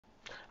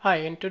Hi,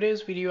 in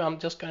today's video I'm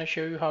just going to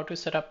show you how to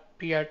set up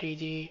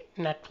PRTG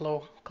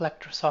NetFlow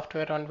collector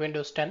software on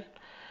Windows 10,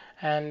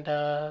 and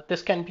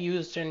this can be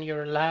used in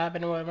your lab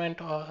environment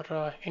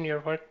or in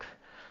your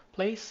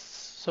workplace,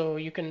 so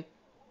you can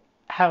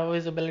have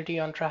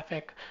visibility on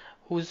traffic,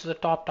 who's the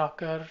top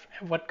talker,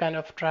 what kind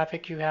of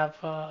traffic you have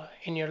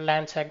in your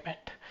LAN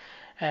segment.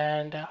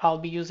 And I'll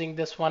be using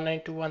this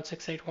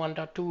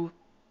 192.168.1.2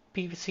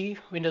 PVC,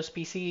 Windows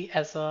PC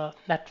as a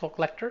NetFlow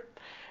collector,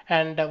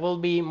 and we'll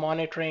be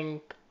monitoring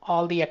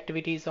all the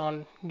activities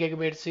on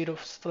gigabit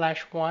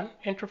 0/1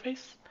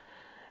 interface.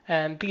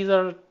 And these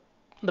are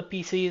the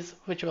PCs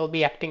which will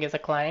be acting as a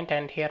client,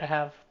 and here I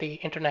have the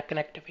internet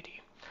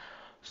connectivity.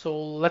 So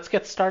let's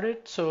get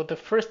started. So the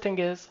first thing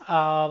is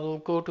I'll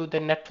go to the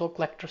NetFlow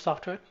collector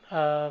software,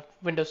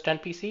 Windows 10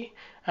 PC,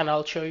 and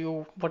I'll show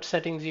you what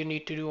settings you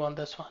need to do on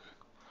this one.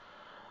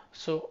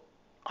 So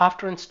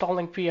after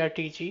installing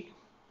PRTG,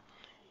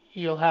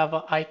 you'll have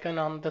an icon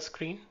on the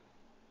screen,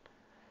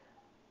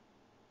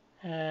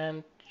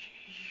 and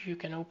you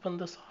can open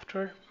the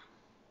software.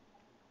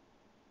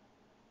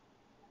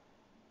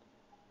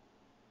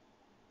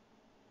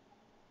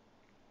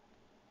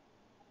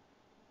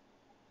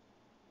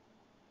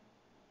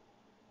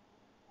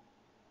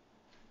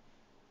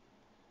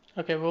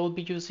 Okay, we'll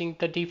be using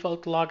the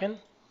default login,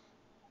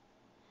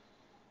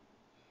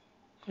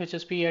 which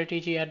is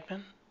PRTG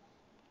admin.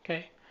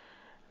 Okay,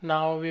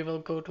 now we will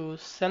go to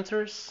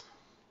sensors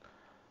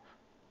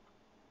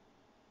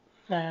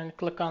and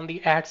click on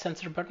the add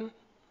sensor button.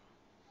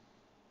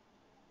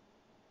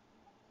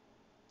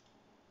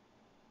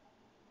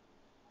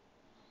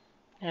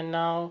 And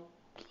now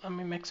let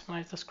me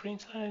maximize the screen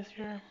size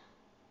here.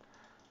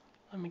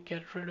 Let me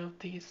get rid of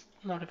these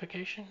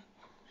notifications.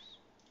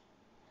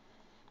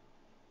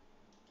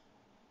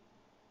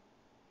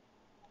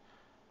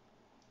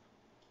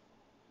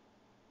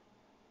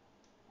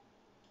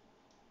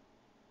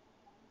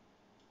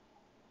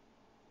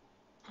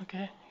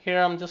 Okay,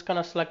 here I'm just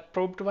gonna select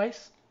probe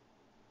device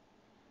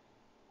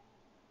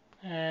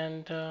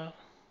and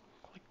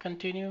click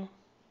continue.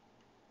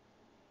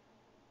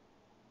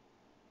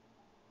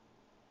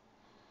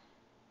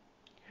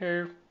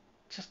 Here,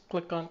 just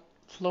click on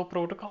flow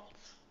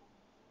protocols.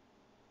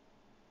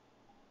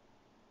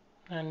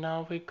 And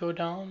now we go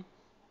down,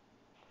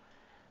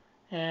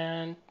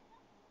 and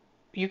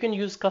you can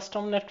use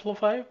custom NetFlow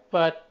 5,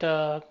 but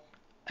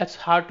it's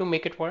hard to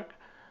make it work.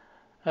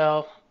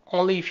 Uh,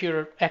 Only if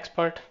you're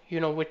expert, you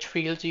know which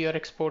fields you're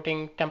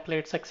exporting,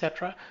 templates,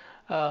 etc.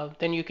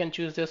 Then you can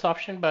choose this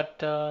option.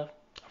 But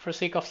for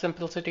sake of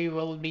simplicity,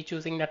 we'll be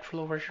choosing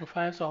NetFlow version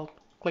 5. So I'll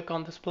click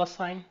on this plus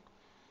sign.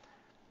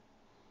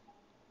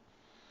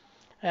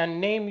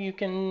 And name you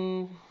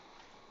can,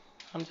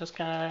 I'm just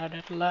gonna add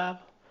it lab,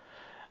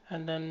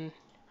 and then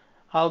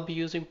I'll be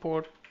using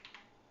port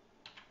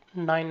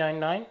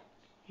 999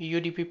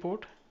 UDP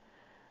port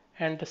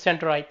and the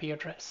sender IP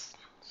address.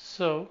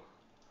 So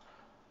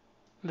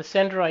the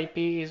sender IP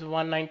is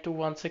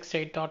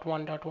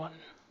 192.168.1.1.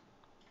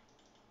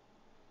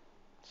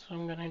 So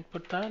I'm gonna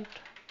input that.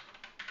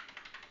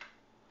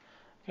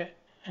 Okay,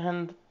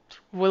 and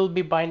we'll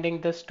be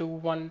binding this to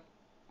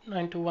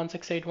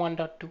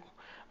 192.168.1.2,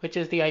 which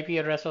is the IP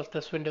address of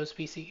this Windows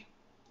PC.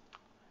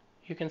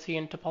 You can see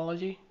in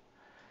topology.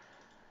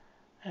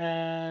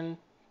 And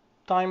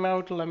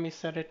timeout, let me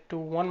set it to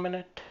 1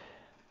 minute.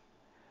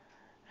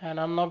 And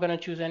I'm not going to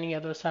choose any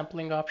other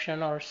sampling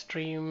option or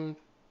stream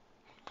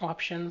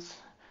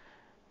options.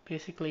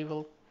 Basically,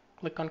 we'll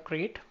click on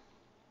create.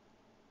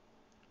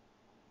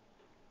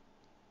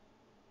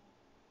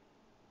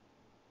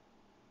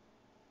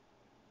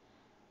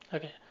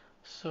 Okay,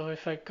 so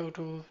if I go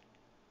to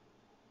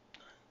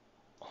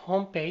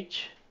home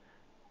page,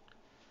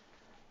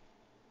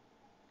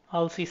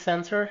 I'll see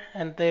sensor,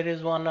 and there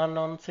is one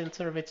unknown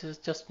sensor which is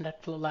just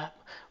NetFlow lab.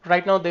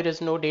 Right now there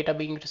is no data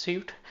being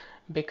received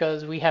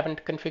because we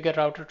haven't configured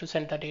router to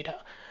send the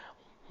data.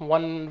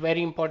 One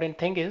very important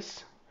thing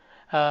is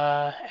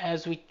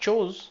as we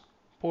chose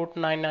port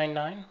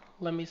 999,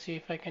 let me see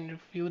if I can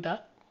review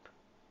that.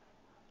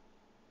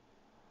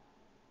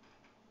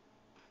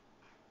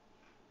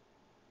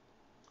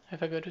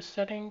 If I go to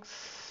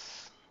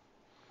settings,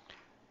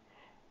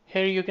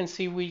 here you can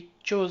see we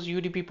chose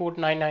UDP port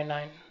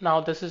 999. Now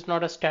this is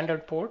not a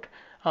standard port.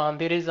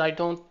 I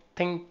don't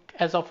think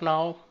as of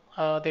now,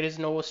 there is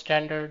no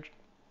standard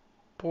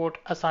port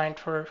assigned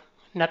for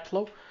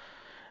NetFlow,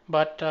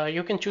 but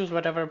you can choose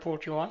whatever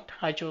port you want.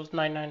 I chose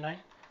 999.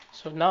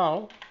 So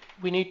now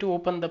we need to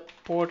open the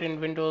port in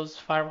Windows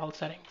Firewall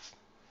settings.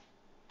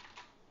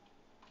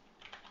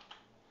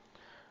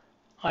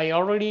 I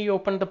already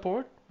opened the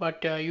port,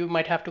 but you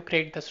might have to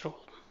create this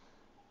role.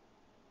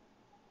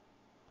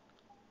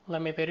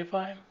 Let me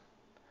verify.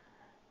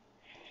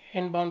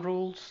 Inbound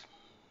rules.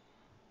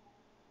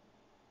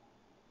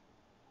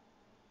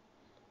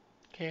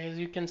 Okay, as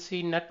you can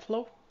see,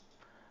 NetFlow.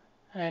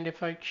 And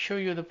if I show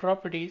you the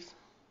properties,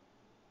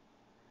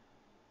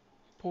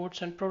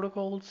 ports and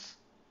protocols,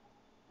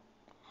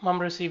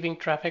 I'm receiving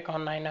traffic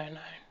on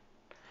 999.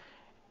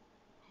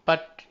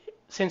 But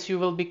since you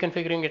will be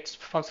configuring it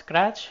from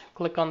scratch,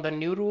 click on the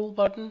new rule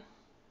button,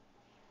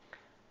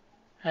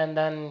 and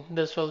then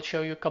this will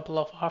show you a couple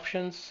of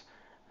options.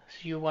 So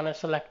you want to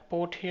select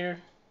port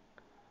here,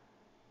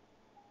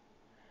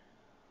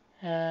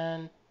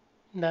 and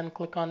then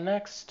click on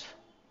next,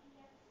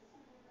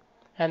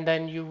 and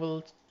then you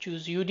will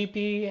choose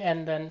UDP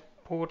and then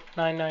port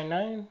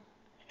 999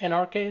 in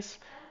our case,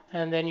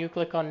 and then you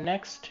click on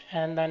next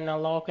and then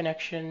allow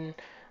connection,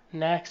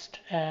 next,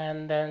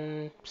 and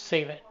then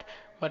save it.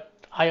 But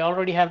I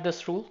already have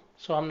this rule,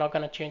 so I'm not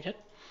going to change it.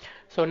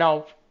 So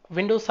now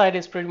Windows side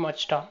is pretty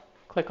much done.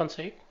 Click on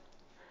save.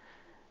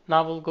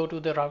 Now we'll go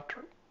to the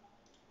router.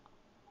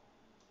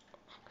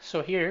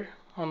 So here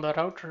on the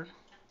router,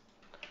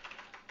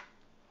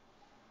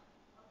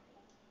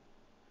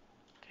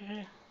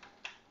 okay,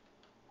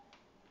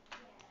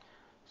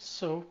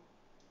 so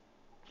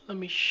let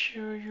me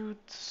show you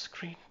the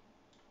screen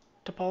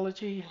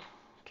topology.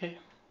 Okay,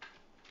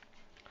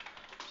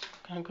 so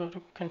I'm going to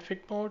go to config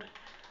mode,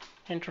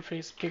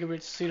 interface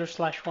gigabit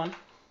 0/1,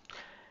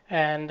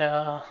 and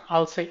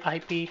I'll say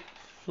IP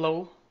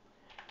flow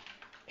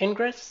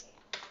ingress,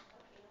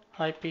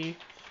 IP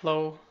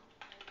flow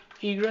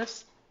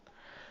egress.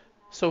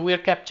 So we're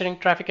capturing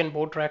traffic in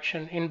both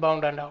direction,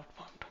 inbound and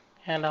outbound.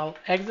 And I'll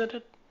exit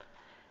it,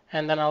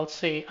 and then I'll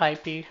say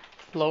IP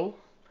flow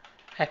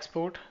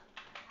export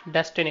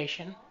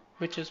destination,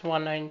 which is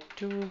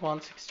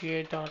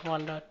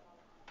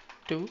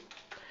 192.168.1.2,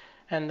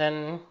 and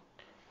then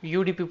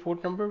UDP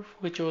port number,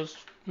 which was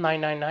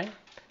 999,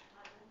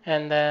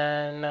 and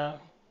then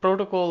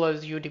protocol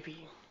is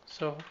UDP.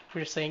 So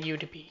we're saying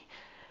UDP,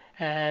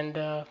 and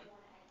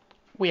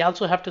we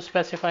also have to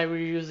specify we're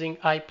using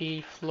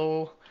IP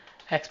flow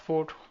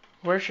export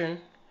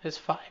version is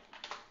 5.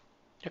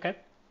 Okay,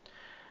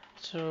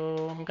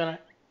 so I'm gonna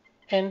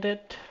end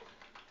it.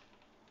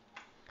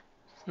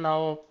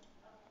 Now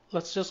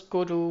let's just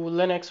go to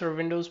Linux or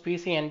Windows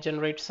PC and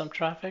generate some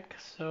traffic.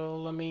 So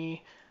let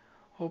me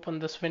open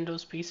this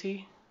Windows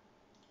PC,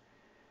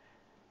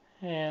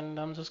 and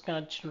I'm just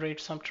gonna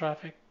generate some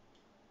traffic.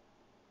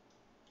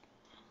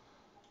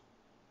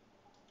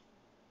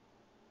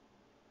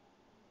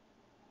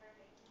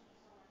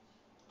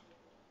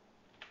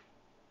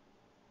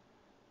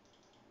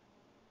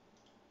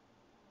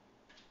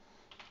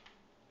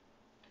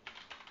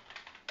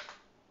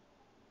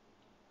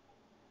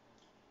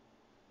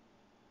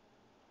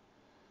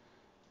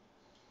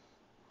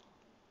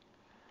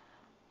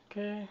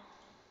 Okay.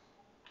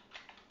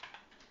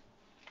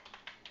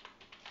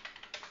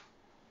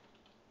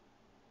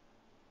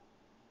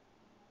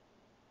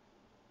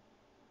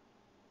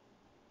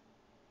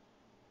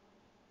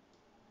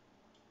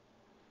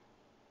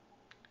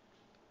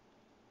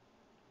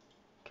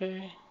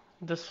 Okay,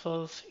 this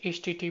was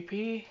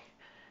HTTP,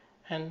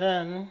 and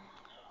then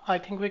I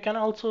think we can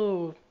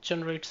also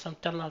generate some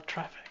telnet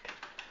traffic.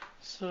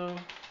 So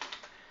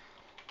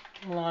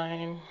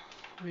line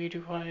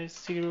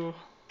vdevice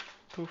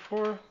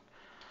 024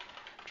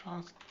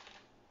 transport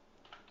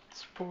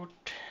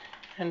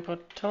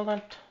input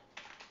telnet,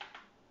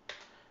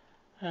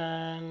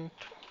 and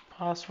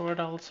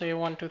password I'll say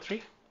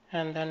 123,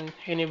 and then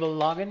enable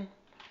login,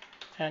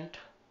 and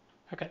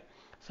okay,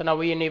 so now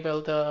we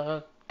enable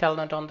the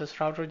telnet on this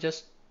router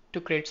just to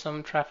create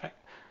some traffic.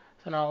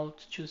 So now I'll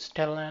choose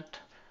telnet,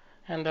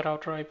 and the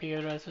router IP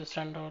address is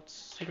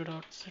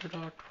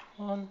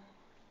 10.0.0.1.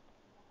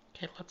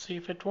 Okay, let's see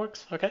if it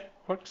works. Okay,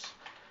 works.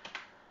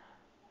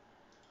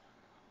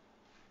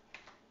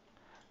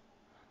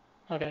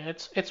 Okay,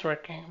 it's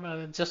working, but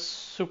it's just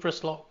super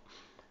slow.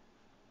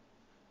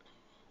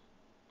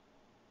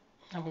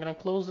 I'm gonna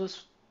close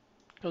this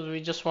because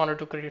we just wanted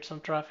to create some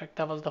traffic.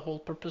 That was the whole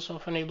purpose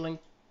of enabling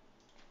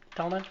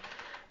telnet.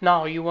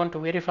 Now you want to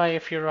verify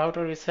if your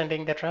router is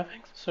sending the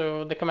traffic.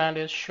 So the command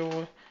is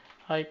show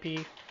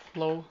IP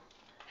flow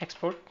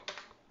export.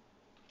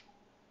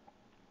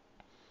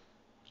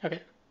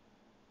 Okay,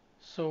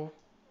 so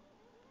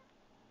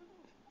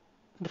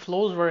the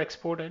flows were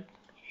exported,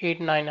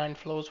 899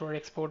 flows were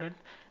exported,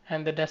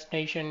 and the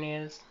destination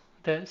is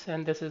this,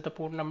 and this is the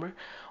port number.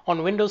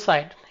 On Windows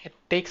side, it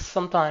takes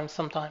some time,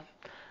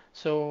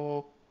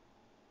 so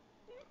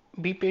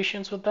be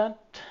patient with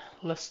that.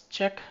 Let's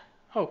check.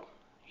 Oh,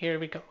 here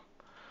we go.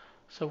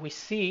 So we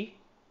see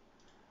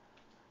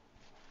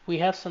we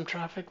have some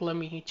traffic. Let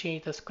me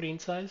change the screen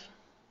size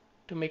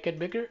to make it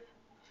bigger.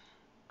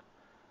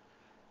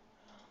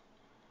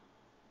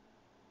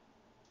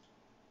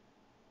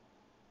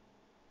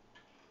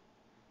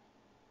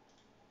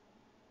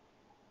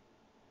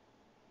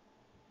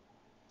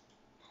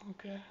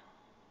 Okay.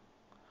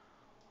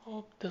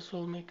 Hope this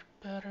will make it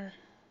better.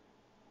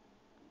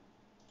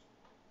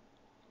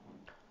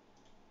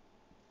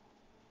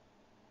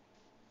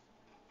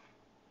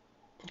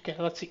 Okay,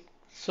 let's see.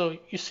 So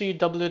you see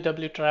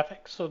www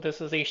traffic. So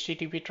this is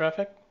HTTP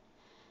traffic,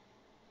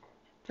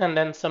 and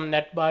then some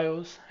net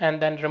bios,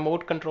 and then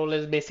remote control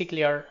is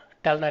basically our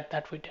telnet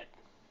that we did.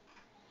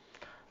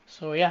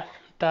 So yeah,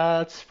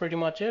 that's pretty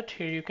much it.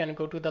 Here you can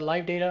go to the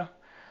live data,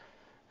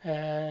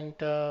 and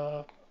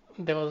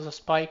there was a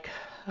spike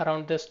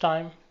around this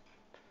time.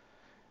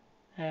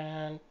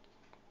 And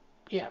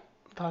yeah,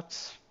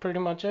 that's pretty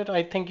much it.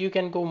 I think you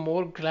can go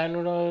more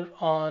granular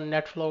on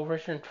NetFlow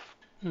version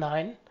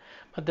 9,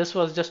 but this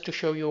was just to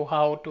show you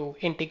how to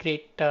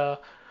integrate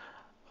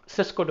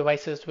Cisco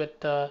devices with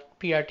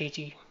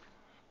PRTG.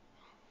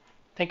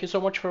 Thank you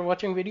so much for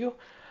watching video,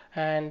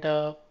 and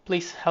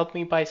please help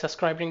me by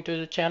subscribing to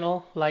the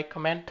channel, like,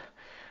 comment,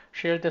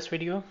 share this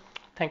video.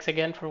 Thanks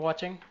again for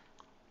watching.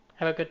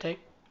 Have a good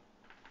day.